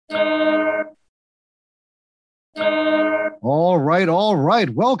All right.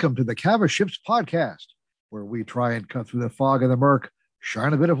 Welcome to the CavasShips Podcast, where we try and cut through the fog and the murk,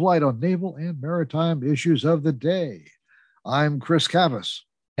 shine a bit of light on naval and maritime issues of the day. I'm Chris Cavas.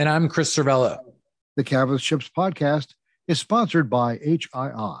 And I'm Chris Servello. The CavasShips Podcast is sponsored by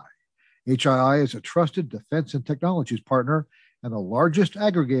HII. HII is a trusted defense and technologies partner and the largest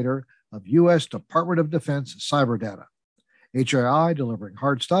aggregator of U.S. Department of Defense cyber data. HII delivering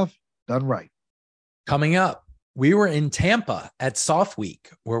hard stuff done right. Coming up, we were in Tampa at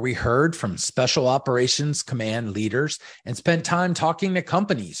SOFWEEK, where we heard from Special Operations Command leaders and spent time talking to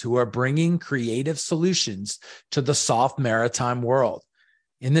companies who are bringing creative solutions to the SOF Maritime world.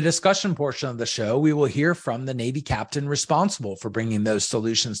 In the discussion portion of the show, we will hear from the Navy captain responsible for bringing those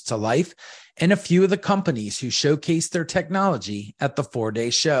solutions to life and a few of the companies who showcased their technology at the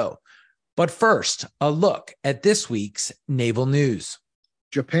 4-day show. But first, a look at this week's naval news.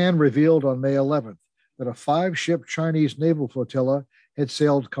 Japan revealed on May 11th that a 5-ship Chinese naval flotilla had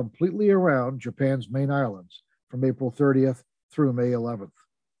sailed completely around Japan's main islands from April 30th through May 11th.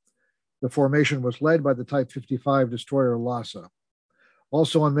 The formation was led by the Type 55 destroyer Lhasa.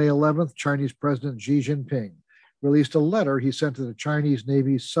 Also on May 11th, Chinese President Xi Jinping released a letter he sent to the Chinese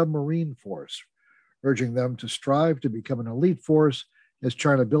Navy's submarine force, urging them to strive to become an elite force as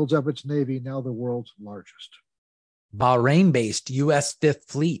China builds up its Navy, now the world's largest. Bahrain-based U.S. Fifth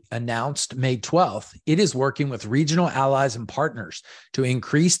Fleet announced May 12th it is working with regional allies and partners to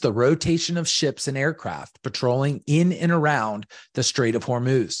increase the rotation of ships and aircraft patrolling in and around the Strait of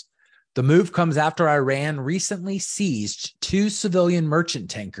Hormuz. The move comes after Iran recently seized 2 civilian merchant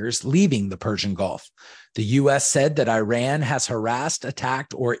tankers leaving the Persian Gulf. The U.S. said that Iran has harassed,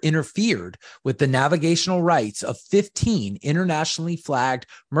 attacked, or interfered with the navigational rights of 15 internationally flagged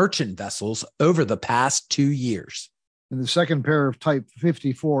merchant vessels over the past 2 years. And the second pair of Type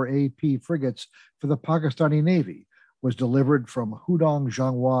 54 AP frigates for the Pakistani Navy was delivered from Hudong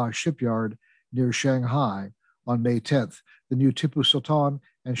Zhonghua shipyard near Shanghai on May 10th. The new Tipu Sultan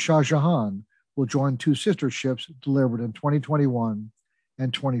and Shah Jahan will join 2 sister ships delivered in 2021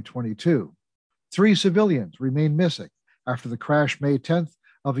 and 2022. 3 civilians remain missing after the crash May 10th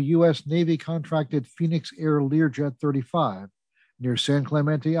of a U.S. Navy-contracted Phoenix Air Learjet 35 near San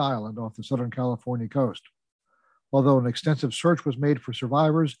Clemente Island off the Southern California coast. Although an extensive search was made for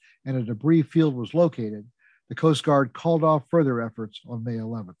survivors and a debris field was located, the Coast Guard called off further efforts on May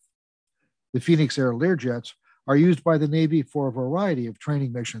 11th. The Phoenix Air Learjets are used by the Navy for a variety of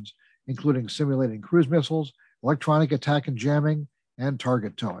training missions, including simulating cruise missiles, electronic attack and jamming, and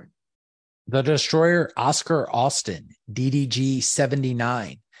target towing. The destroyer Oscar Austin,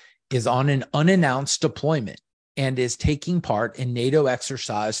 DDG-79, is on an unannounced deployment and is taking part in NATO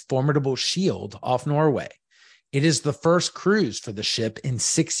exercise Formidable Shield off Norway. It is the first cruise for the ship in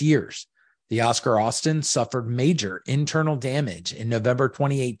 6 years. The Oscar Austin suffered major internal damage in November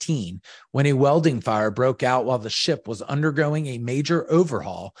 2018 when a welding fire broke out while the ship was undergoing a major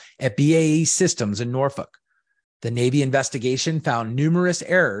overhaul at BAE Systems in Norfolk. The Navy investigation found numerous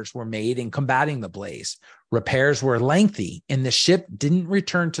errors were made in combating the blaze. Repairs were lengthy, and the ship didn't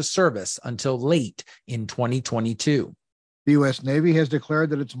return to service until late in 2022. The U.S. Navy has declared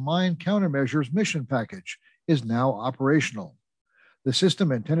that its mine countermeasures mission package is now operational. The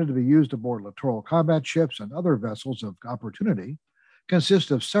system, intended to be used aboard littoral combat ships and other vessels of opportunity,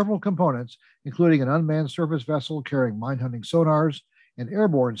 consists of several components, including an unmanned surface vessel carrying mine-hunting sonars and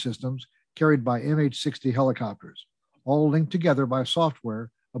airborne systems carried by MH-60 helicopters, all linked together by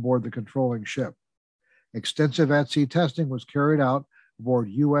software aboard the controlling ship. Extensive at-sea testing was carried out aboard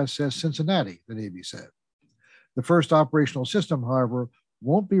USS Cincinnati, the Navy said. The first operational system, however,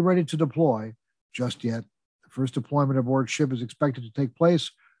 won't be ready to deploy just yet. The first deployment aboard ship is expected to take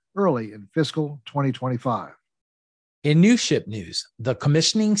place early in fiscal 2025. In new ship news, the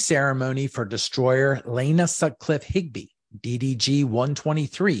commissioning ceremony for destroyer Lena Sutcliffe Higbee,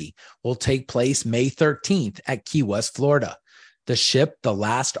 DDG-123, will take place May 13th at Key West, Florida. The ship, the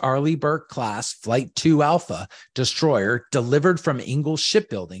last Arleigh Burke-class Flight II Alpha destroyer delivered from Ingalls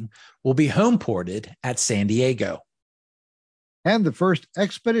Shipbuilding, will be home-ported at San Diego. And the first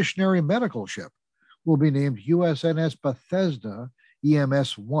expeditionary medical ship will be named USNS Bethesda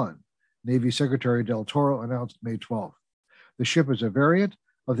EMS-1, Navy Secretary Del Toro announced May 12th. The ship is a variant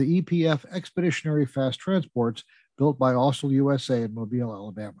of the EPF expeditionary fast transports built by Austal USA in Mobile,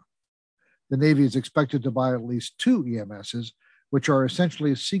 Alabama. The Navy is expected to buy at least 2 EMSs, which are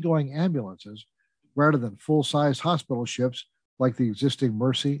essentially seagoing ambulances, rather than full-size hospital ships like the existing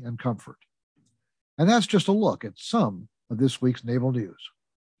Mercy and Comfort. And that's just a look at some of this week's naval news.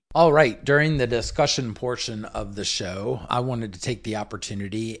 All right. During the discussion portion of the show, I wanted to take the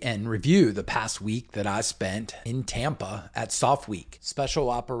opportunity and review the past week that I spent in Tampa at SOFWEEK. Special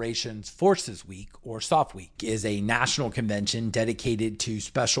Operations Forces Week, or SOFWEEK, is a national convention dedicated to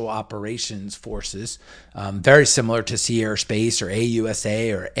special operations forces, very similar to Sea Air Space or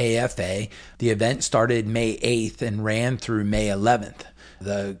AUSA or AFA. The event started May 8th and ran through May 11th.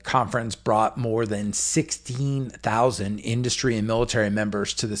 The conference brought more than 16,000 industry and military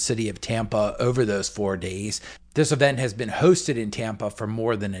members to the city of Tampa over those 4 days. This event has been hosted in Tampa for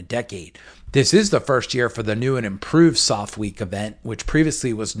more than a decade. This is the first year for the new and improved SOFWEEK event, which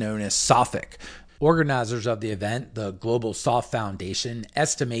previously was known as SOFWEEK. Organizers of the event, the Global SOF Foundation,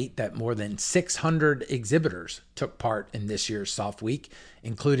 estimate that more than 600 exhibitors took part in this year's SOFWEEK,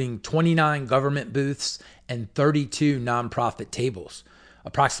 including 29 government booths and 32 nonprofit tables.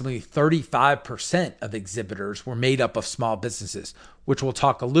 Approximately 35% of exhibitors were made up of small businesses, which we'll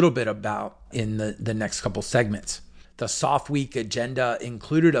talk a little bit about in the next couple segments. The SOFWEEK agenda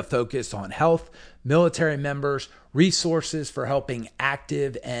included a focus on health, military members, resources for helping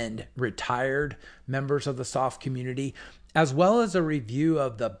active and retired members of the SOF community, as well as a review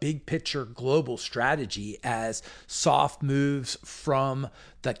of the big picture global strategy as SOF moves from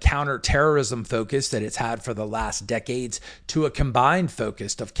the counterterrorism focus that it's had for the last decades to a combined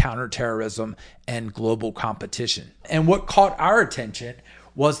focus of counterterrorism and global competition. And what caught our attention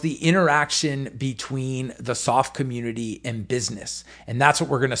was the interaction between the SOF community and business. And that's what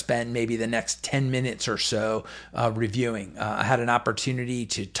we're going to spend maybe the next 10 minutes or so reviewing. I had an opportunity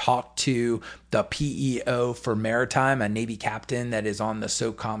to talk to the PEO for Maritime, a Navy captain that is on the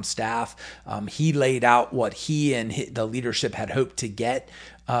SOCOM staff. He laid out what he and the leadership had hoped to get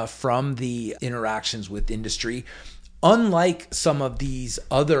from the interactions with industry. Unlike some of these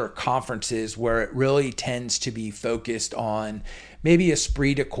other conferences where it really tends to be focused on maybe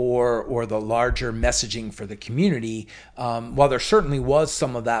esprit de corps or the larger messaging for the community, while there certainly was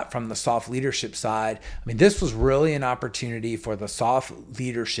some of that from the SOF leadership side, I mean, this was really an opportunity for the SOF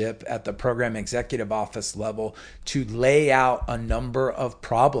leadership at the program executive office level to lay out a number of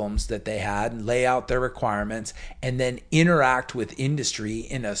problems that they had, lay out their requirements, and then interact with industry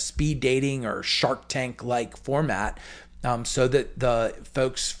in a speed dating or Shark Tank-like format. So that the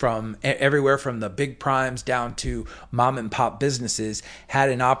folks from everywhere from the big primes down to mom and pop businesses had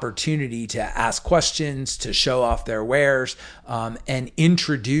an opportunity to ask questions, to show off their wares, and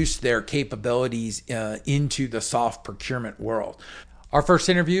introduce their capabilities into the SOF procurement world. Our first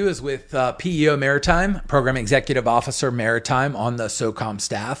interview is with PEO Maritime, Program Executive Officer Maritime on the SOCOM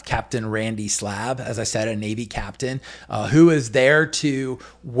staff, Captain Randy Slab, as I said, a Navy captain, who is there to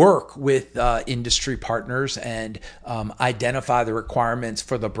work with industry partners and identify the requirements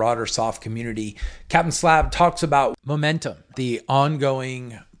for the broader SOF community. Captain Slab talks about momentum, the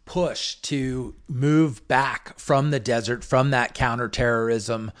ongoing push to move back from the desert, from that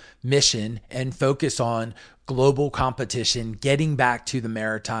counterterrorism mission, and focus on global competition, getting back to the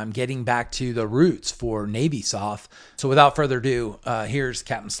maritime, getting back to the roots for Navy SOF. So without further ado, here's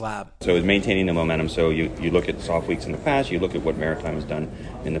Captain Slab. So it's maintaining the momentum. So you look at SOF weeks in the past, you look at what Maritime has done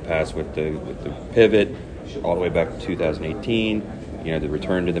in the past with the pivot all the way back to 2018. The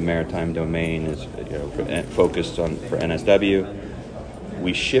return to the maritime domain is focused on for NSW.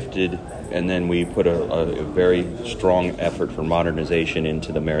 We shifted, and then we put a very strong effort for modernization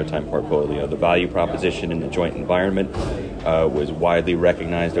into the maritime portfolio. The value proposition in the joint environment was widely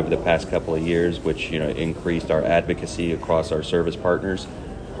recognized over the past couple of years, which increased our advocacy across our service partners.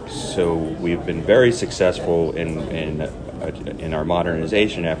 So we've been very successful in our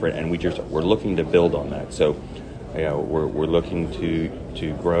modernization effort, and we're looking to build on that. So we're looking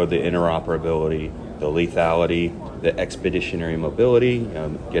to grow the interoperability, the lethality, the expeditionary mobility,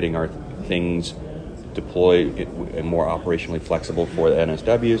 getting our things deployed and more operationally flexible for the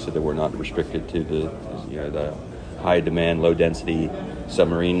NSW, so that we're not restricted to the high demand, low density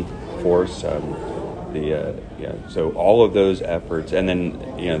submarine force. So all of those efforts, and then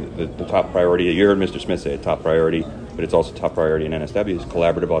the top priority. You heard Mr. Smith say a top priority, but it's also top priority in NSW is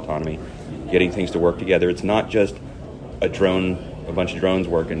collaborative autonomy, getting things to work together. It's not just a bunch of drones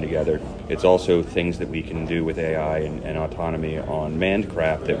working together. It's also things that we can do with AI and autonomy on manned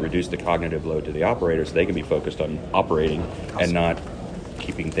craft that reduce the cognitive load to the operators, so they can be focused on operating and not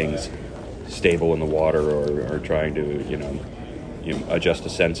keeping things stable in the water or trying to adjust a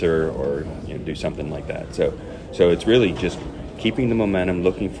sensor or do something like that. So it's really just keeping the momentum,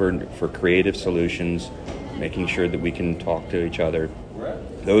 looking for creative solutions, making sure that we can talk to each other.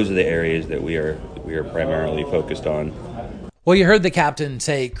 Those are the areas that we are primarily focused on. Well, you heard the captain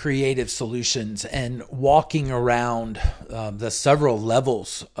say creative solutions, and walking around the several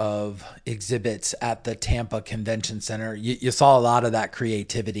levels of exhibits at the Tampa Convention Center, you saw a lot of that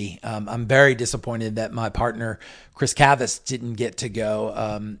creativity. I'm very disappointed that my partner, Chris Cavas, didn't get to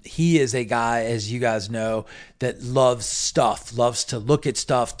go. He is a guy, as you guys know, that loves stuff, loves to look at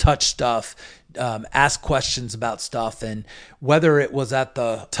stuff, touch stuff, ask questions about stuff. And whether it was at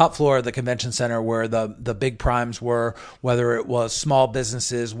the top floor of the convention center where the big primes were, whether it was small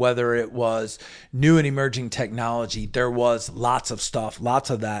businesses, whether it was new and emerging technology, there was lots of stuff, lots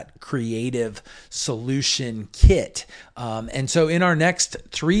of that creative solution kit. And so in our next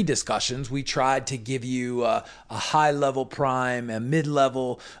 3 discussions, we tried to give you a high-level prime, a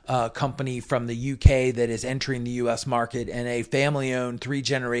mid-level company from the UK that is entering the U.S. market, and a family-owned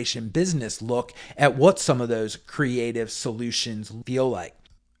 3-generation business look at what some of those creative solutions feel like.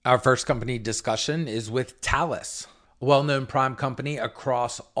 Our first company discussion is with Thales, a well-known prime company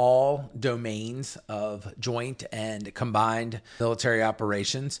across all domains of joint and combined military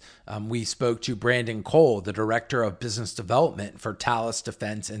operations. We spoke to Brandon Cole, the Director of Business Development for Thales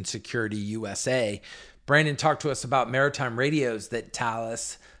Defense and Security USA. Brandon talked to us about maritime radios that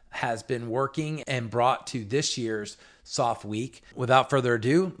Thales has been working and brought to this year's SOFWEEK. Without further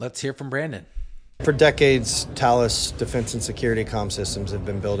ado, let's hear from Brandon. For decades, Thales Defense and Security Comm Systems have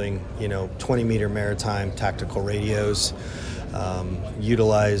been building, 20-meter maritime tactical radios,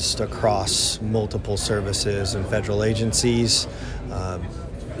 utilized across multiple services and federal agencies.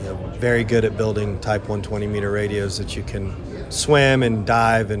 Very good at building Type 1 20-meter radios that you can swim and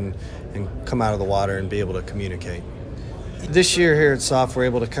dive and come out of the water and be able to communicate. This year here at SOF, we're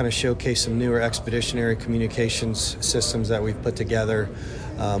able to kind of showcase some newer expeditionary communications systems that we've put together,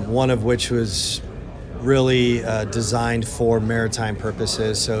 one of which was really designed for maritime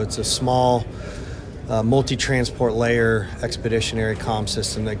purposes. So it's a small multi-transport layer expeditionary comm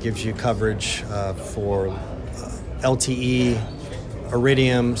system that gives you coverage for LTE,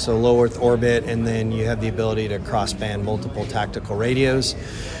 Iridium, so low Earth orbit, and then you have the ability to cross-band multiple tactical radios.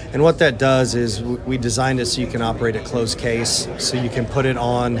 And what that does is we designed it so you can operate a closed case, so you can put it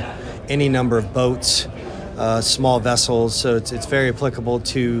on any number of boats, small vessels. So it's very applicable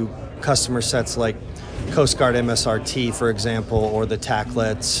to customer sets like Coast Guard MSRT, for example, or the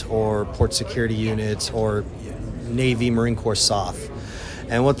TACLETs, or port security units, or Navy Marine Corps SOF.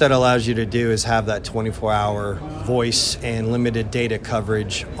 And what that allows you to do is have that 24-hour voice and limited data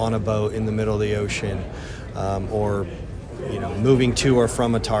coverage on a boat in the middle of the ocean, or moving to or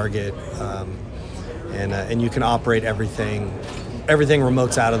from a target, and you can operate everything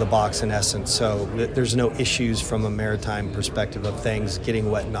remotes out of the box in essence. So there's no issues from a maritime perspective of things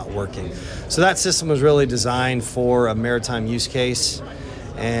getting wet and not working. So that system was really designed for a maritime use case.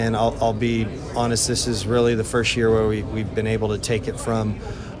 And I'll be honest, this is really the first year where we've been able to take it from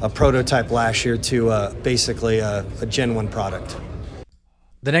a prototype last year to basically a Gen 1 product.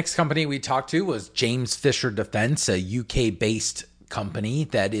 The next company we talked to was James Fisher Defence, a UK-based company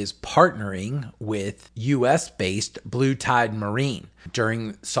that is partnering with US-based Blue Tide Marine.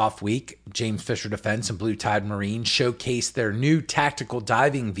 During SOFWEEK, James Fisher Defence and Blue Tide Marine showcased their new tactical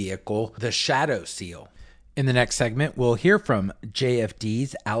diving vehicle, the Shadow Seal. In the next segment, we'll hear from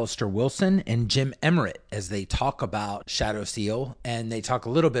JFD's Alistair Wilson and Jim Emmerich as they talk about Shadow Seal, and they talk a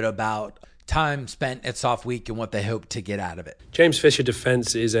little bit about time spent at SOFWEEK and what they hope to get out of it. James Fisher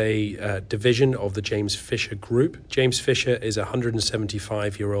Defence is a division of the James Fisher Group. James Fisher is a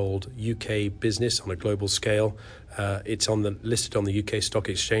 175-year-old UK business on a global scale. It's listed on the UK Stock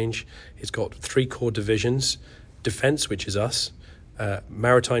Exchange. It's got 3 core divisions: defence, which is us,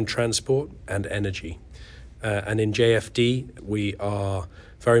 maritime transport, and energy. And in JFD, we are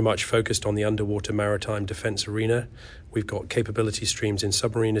very much focused on the underwater maritime defense arena. We've got capability streams in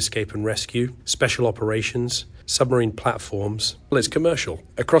submarine escape and rescue, special operations, submarine platforms. Well, it's commercial.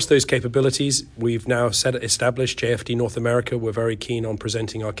 Across those capabilities, we've now established JFD North America. We're very keen on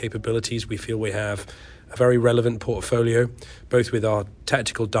presenting our capabilities. We feel we have a very relevant portfolio, both with our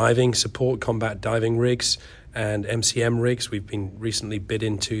tactical diving support, combat diving rigs, and MCM rigs. We've been recently bid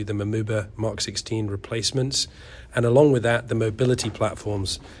into the Mamuba Mark 16 replacements, and along with that, the mobility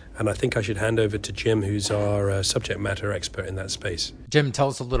platforms. And I think I should hand over to Jim, who's our subject matter expert in that space. Jim, tell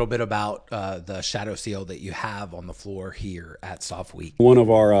us a little bit about the Shadow Seal that you have on the floor here at SOFWEEK. One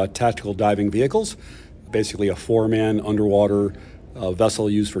of our tactical diving vehicles, basically a 4-man underwater vessel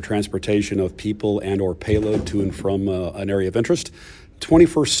used for transportation of people and or payload to and from an area of interest.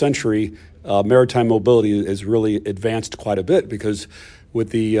 21st century maritime mobility has really advanced quite a bit because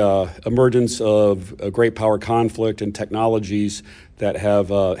with the emergence of a great power conflict and technologies that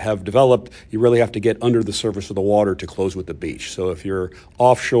have developed, you really have to get under the surface of the water to close with the beach. So if you're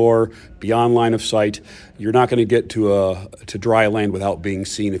offshore, beyond line of sight, you're not going to get to dry land without being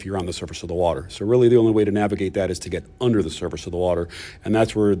seen if you're on the surface of the water. So really the only way to navigate that is to get under the surface of the water, and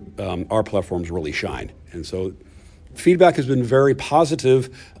that's where our platforms really shine. And so feedback has been very positive.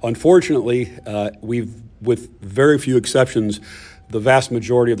 Unfortunately, with very few exceptions, the vast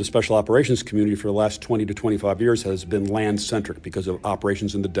majority of the special operations community for the last 20 to 25 years has been land-centric because of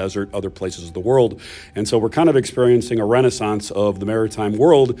operations in the desert, other places of the world. And so we're kind of experiencing a renaissance of the maritime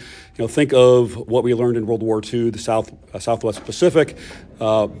world. Think of what we learned in World War II, the Southwest Pacific,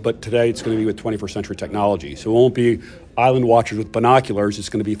 but today it's going to be with 21st century technology. So it won't be island watchers with binoculars. It's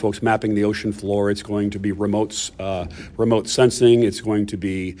going to be folks mapping the ocean floor. It's going to be remote sensing. It's going to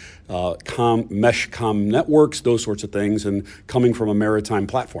be mesh comm networks, those sorts of things, and coming from a maritime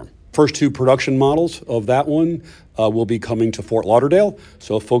platform. First two production models of that one will be coming to Fort Lauderdale.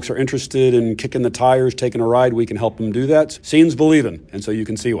 So if folks are interested in kicking the tires, taking a ride, we can help them do that. Seeing's believing, and so you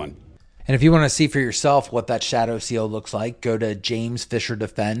can see one. And if you want to see for yourself what that Shadow Seal looks like, go to James Fisher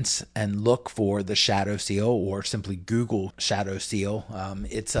Defense and look for the Shadow Seal, or simply Google Shadow Seal.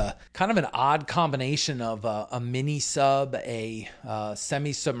 It's a kind of an odd combination of a mini sub, a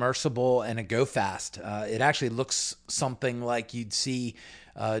semi-submersible, and a go fast. It actually looks something like you'd see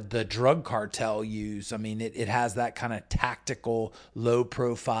the drug cartel use. I mean, it has that kind of tactical,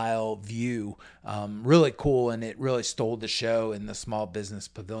 low-profile view. Really cool, and it really stole the show in the Small Business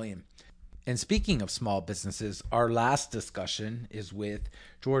Pavilion. And speaking of small businesses, our last discussion is with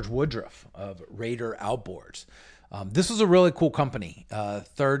George Woodruff of Raider Outboards. This was a really cool company,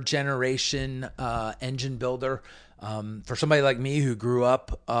 third generation engine builder. For somebody like me who grew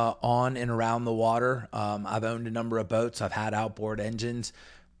up on and around the water, I've owned a number of boats. I've had outboard engines.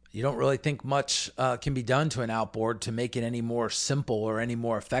 You don't really think much can be done to an outboard to make it any more simple or any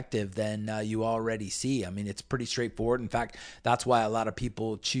more effective than you already see. I mean, it's pretty straightforward. In fact, that's why a lot of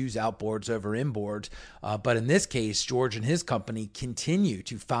people choose outboards over inboards. But in this case, George and his company continue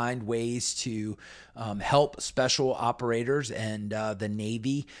to find ways to help special operators and the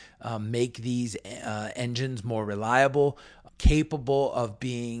Navy make these engines more reliable, capable of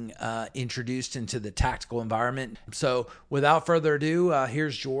being introduced into the tactical environment. So without further ado,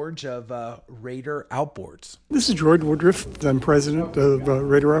 here's George of Raider Outboards. This is George Woodruff. I'm president of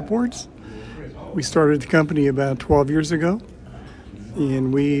Raider Outboards. We started the company about 12 years ago,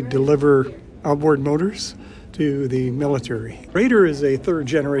 and we deliver outboard motors to the military. Raider is a third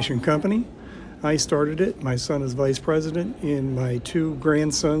generation company. I started it. My son is vice president, and my two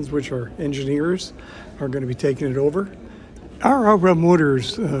grandsons, which are engineers, are going to be taking it over. Our outboard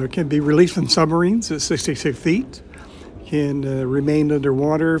motors can be released from submarines at 66 feet, can remain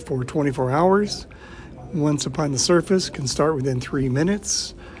underwater for 24 hours. Once upon the surface, can start within 3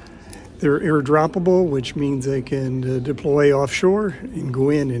 minutes. They're airdroppable, which means they can deploy offshore and go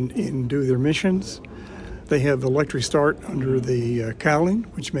in and do their missions. They have electric start under the cowling,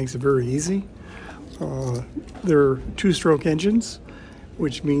 which makes it very easy. They're two-stroke engines,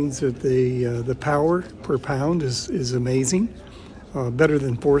 which means that the power per pound is amazing, better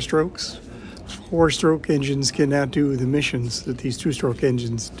than four strokes. Four-stroke engines cannot do the missions that these two-stroke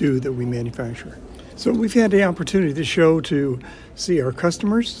engines do that we manufacture. So we've had the opportunity to show to see our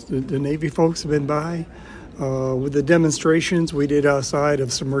customers. The Navy folks have been by. With the demonstrations we did outside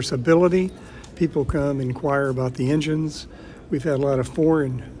of submersibility, people come inquire about the engines. We've had a lot of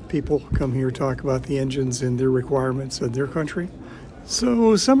foreign people come here talk about the engines and their requirements of their country.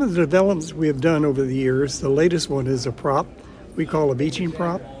 So some of the developments we have done over the years, the latest one is a prop we call a beaching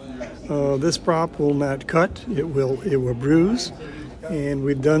prop. This prop will not cut, it will bruise, and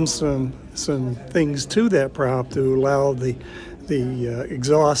we've done some things to that prop to allow the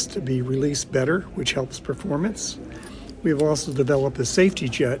exhaust to be released better, which helps performance. We've also developed a safety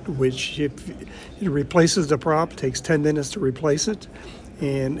jet, which if it replaces the prop, takes 10 minutes to replace it,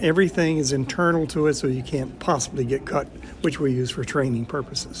 and everything is internal to it, so you can't possibly get cut, which we use for training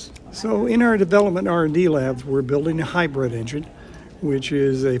purposes. So in our development R&D labs, we're building a hybrid engine, which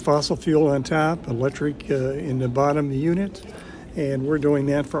is a fossil fuel on top, electric in the bottom of the unit, and we're doing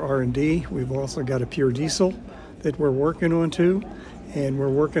that for R&D. We've also got a pure diesel that we're working on too, and we're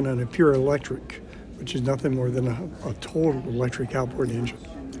working on a pure electric, which is nothing more than a total electric outboard engine.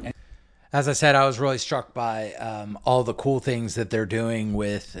 As I said, I was really struck by all the cool things that they're doing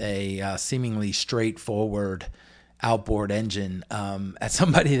with a seemingly straightforward outboard engine. As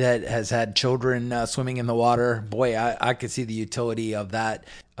somebody that has had children swimming in the water, boy, I could see the utility of that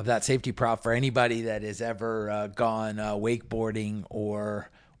safety prop for anybody that has ever gone wakeboarding or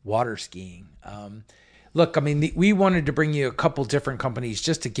water skiing. Look, I mean, we wanted to bring you a couple different companies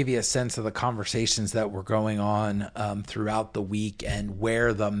just to give you a sense of the conversations that were going on throughout the week and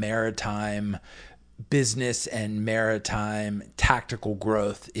where the maritime business and maritime tactical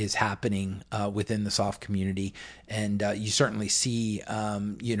growth is happening within the SOF community. And you certainly see,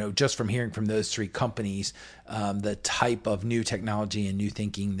 just from hearing from those three companies, the type of new technology and new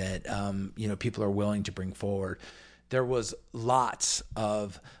thinking that, people are willing to bring forward. There was lots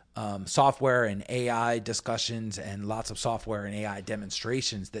of software and AI discussions and lots of software and AI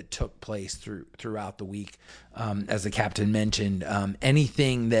demonstrations that took place throughout the week. As the captain mentioned,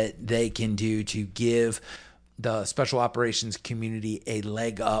 anything that they can do to give the special operations community a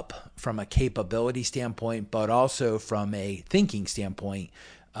leg up from a capability standpoint, but also from a thinking standpoint,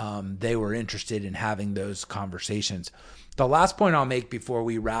 they were interested in having those conversations. The last point I'll make before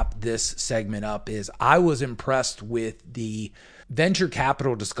we wrap this segment up is I was impressed with the venture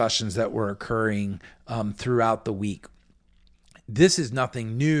capital discussions that were occurring throughout the week. This is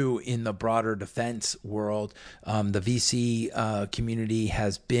nothing new in the broader defense world. The VC community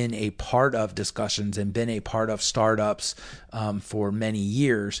has been a part of discussions and been a part of startups for many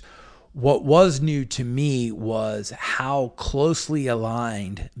years. What was new to me was how closely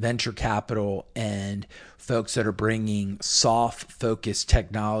aligned venture capital and folks that are bringing SOF-focused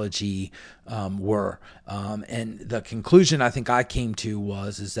technology were. And the conclusion I think I came to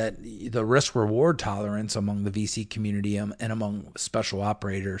is that the risk-reward tolerance among the VC community and among special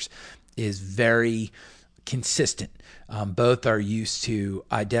operators is very consistent. Both are used to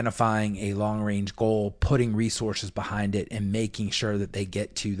identifying a long-range goal, putting resources behind it, and making sure that they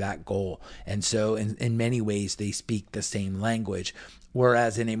get to that goal. And so in many ways, they speak the same language.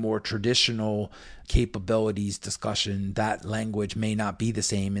 Whereas in a more traditional capabilities discussion, that language may not be the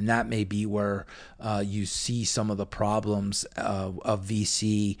same. And that may be where you see some of the problems of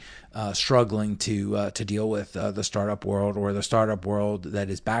VC struggling to deal with the startup world, or the startup world that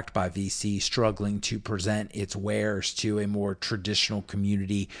is backed by VC struggling to present its wares to a more traditional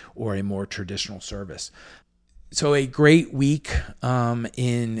community or a more traditional service. So a great week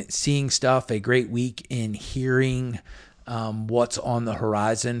in seeing stuff, a great week in hearing what's on the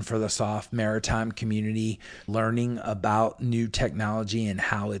horizon for the SOF Maritime community, learning about new technology and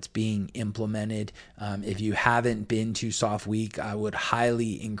how it's being implemented. If you haven't been to SOFWEEK, I would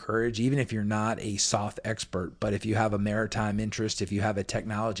highly encourage, even if you're not a SOF expert, but if you have a maritime interest, if you have a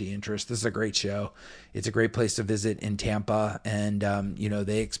technology interest, this is a great show. It's a great place to visit in Tampa, and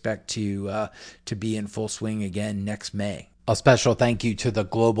they expect to be in full swing again next May. A special thank you to the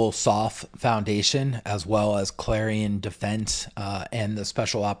Global SOF Foundation, as well as Clarion Defense and the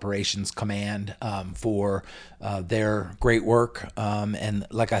Special Operations Command for their great work. And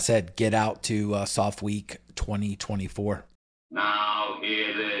like I said, get out to SOFWEEK 2024. Now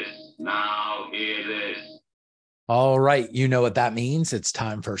hear this. Now hear this. All right. You know what that means. It's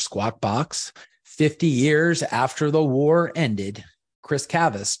time for Squawk Box. 50 years after the war ended, Chris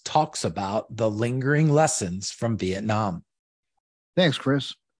Cavas talks about the lingering lessons from Vietnam. Thanks,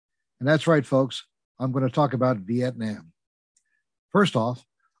 Chris. And that's right, folks. I'm going to talk about Vietnam. First off,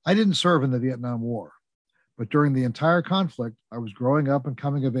 I didn't serve in the Vietnam War, but during the entire conflict, I was growing up and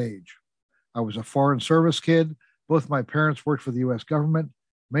coming of age. I was a foreign service kid. Both my parents worked for the U.S. government.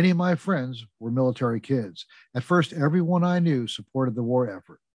 Many of my friends were military kids. At first, everyone I knew supported the war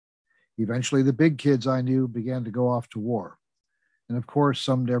effort. Eventually, the big kids I knew began to go off to war. And of course,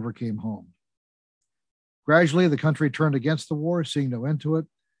 some never came home. Gradually, the country turned against the war, seeing no end to it,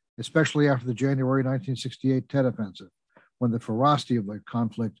 especially after the January 1968 Tet Offensive, when the ferocity of the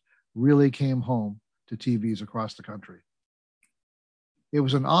conflict really came home to TVs across the country. It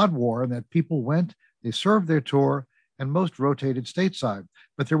was an odd war in that people went, they served their tour, and most rotated stateside,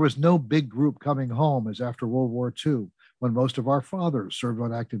 but there was no big group coming home as after World War II, when most of our fathers served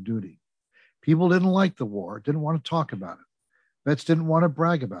on active duty. People didn't like the war, didn't want to talk about it. Vets didn't want to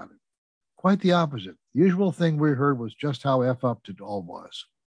brag about it. Quite the opposite. The usual thing we heard was just how F-up it all was.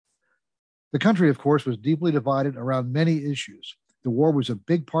 The country, of course, was deeply divided around many issues. The war was a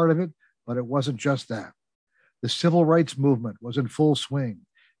big part of it, but it wasn't just that. The civil rights movement was in full swing.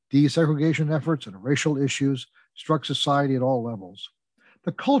 Desegregation efforts and racial issues struck society at all levels.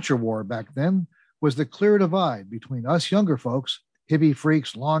 The culture war back then was the clear divide between us younger folks, hippie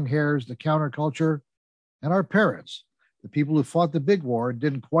freaks, long hairs, the counterculture, and our parents, the people who fought the big war and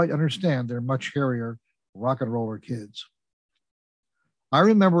didn't quite understand their much hairier rock and roller kids. I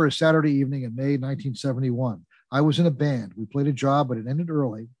remember a Saturday evening in May 1971. I was in a band. We played a job, but it ended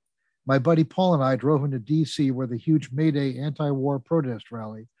early. My buddy Paul and I drove into D.C., where the huge May Day anti-war protest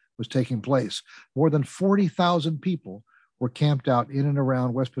rally was taking place. More than 40,000 people were camped out in and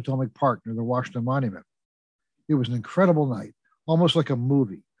around West Potomac Park near the Washington Monument. It was an incredible night, almost like a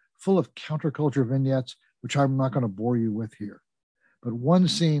movie, full of counterculture vignettes, which I'm not going to bore you with here. But one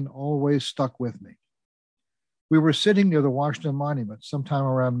scene always stuck with me. We were sitting near the Washington Monument sometime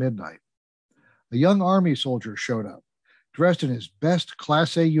around midnight. A young Army soldier showed up, dressed in his best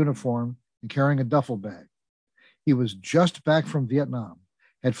Class A uniform and carrying a duffel bag. He was just back from Vietnam,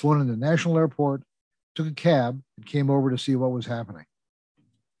 had flown into the National Airport, took a cab, and came over to see what was happening.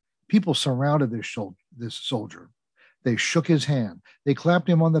 People surrounded this soldier. They shook his hand. They clapped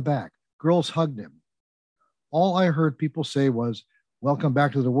him on the back. Girls hugged him. All I heard people say was, "Welcome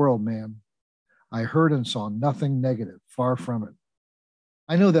back to the world, man." I heard and saw nothing negative, far from it.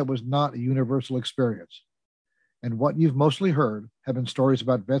 I know that was not a universal experience. And what you've mostly heard have been stories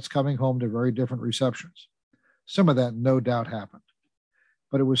about vets coming home to very different receptions. Some of that no doubt happened.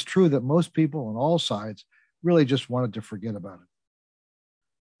 But it was true that most people on all sides really just wanted to forget about it.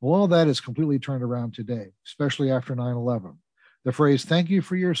 Well, all that is completely turned around today, especially after 9/11. The phrase, "thank you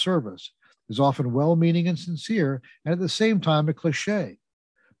for your service," is often well-meaning and sincere, and at the same time a cliche.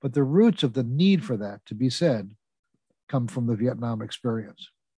 But the roots of the need for that to be said come from the Vietnam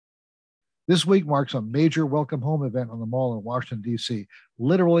experience. This week marks a major welcome home event on the Mall in Washington, D.C.,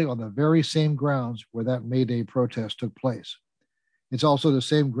 literally on the very same grounds where that May Day protest took place. It's also the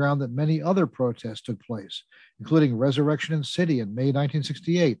same ground that many other protests took place, including Resurrection City in May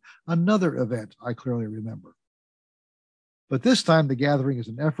 1968, another event I clearly remember. But this time, the gathering is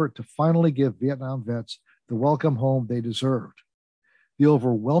an effort to finally give Vietnam vets the welcome home they deserved. The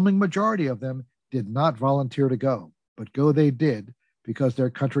overwhelming majority of them did not volunteer to go, but go they did because their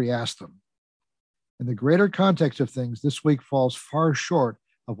country asked them. In the greater context of things, this week falls far short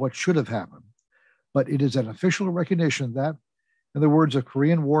of what should have happened, but it is an official recognition that, in the words of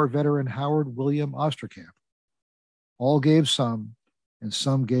Korean War veteran Howard William Osterkamp, all gave some, and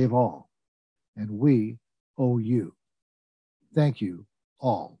some gave all, and we owe you. Thank you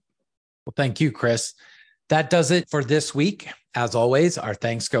all. Well, thank you, Chris. That does it for this week. As always, our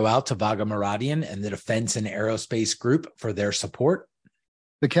thanks go out to Vaga Muradian and the Defense and Aerospace Group for their support.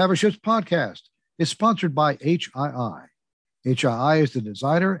 The CavasShips Podcast is sponsored by HII. HII is the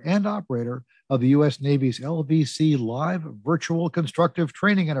designer and operator of the U.S. Navy's LVC Live Virtual Constructive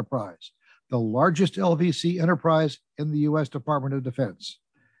Training Enterprise, the largest LVC enterprise in the U.S. Department of Defense.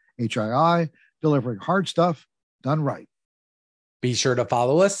 HII, delivering hard stuff done right. Be sure to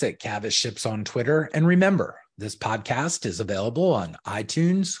follow us at CavasShips on Twitter. And remember, this podcast is available on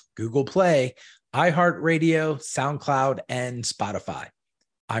iTunes, Google Play, iHeartRadio, SoundCloud, and Spotify.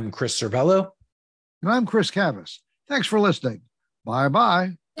 I'm Chris Servello. And I'm Chris Cavas. Thanks for listening.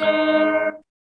 Bye-bye.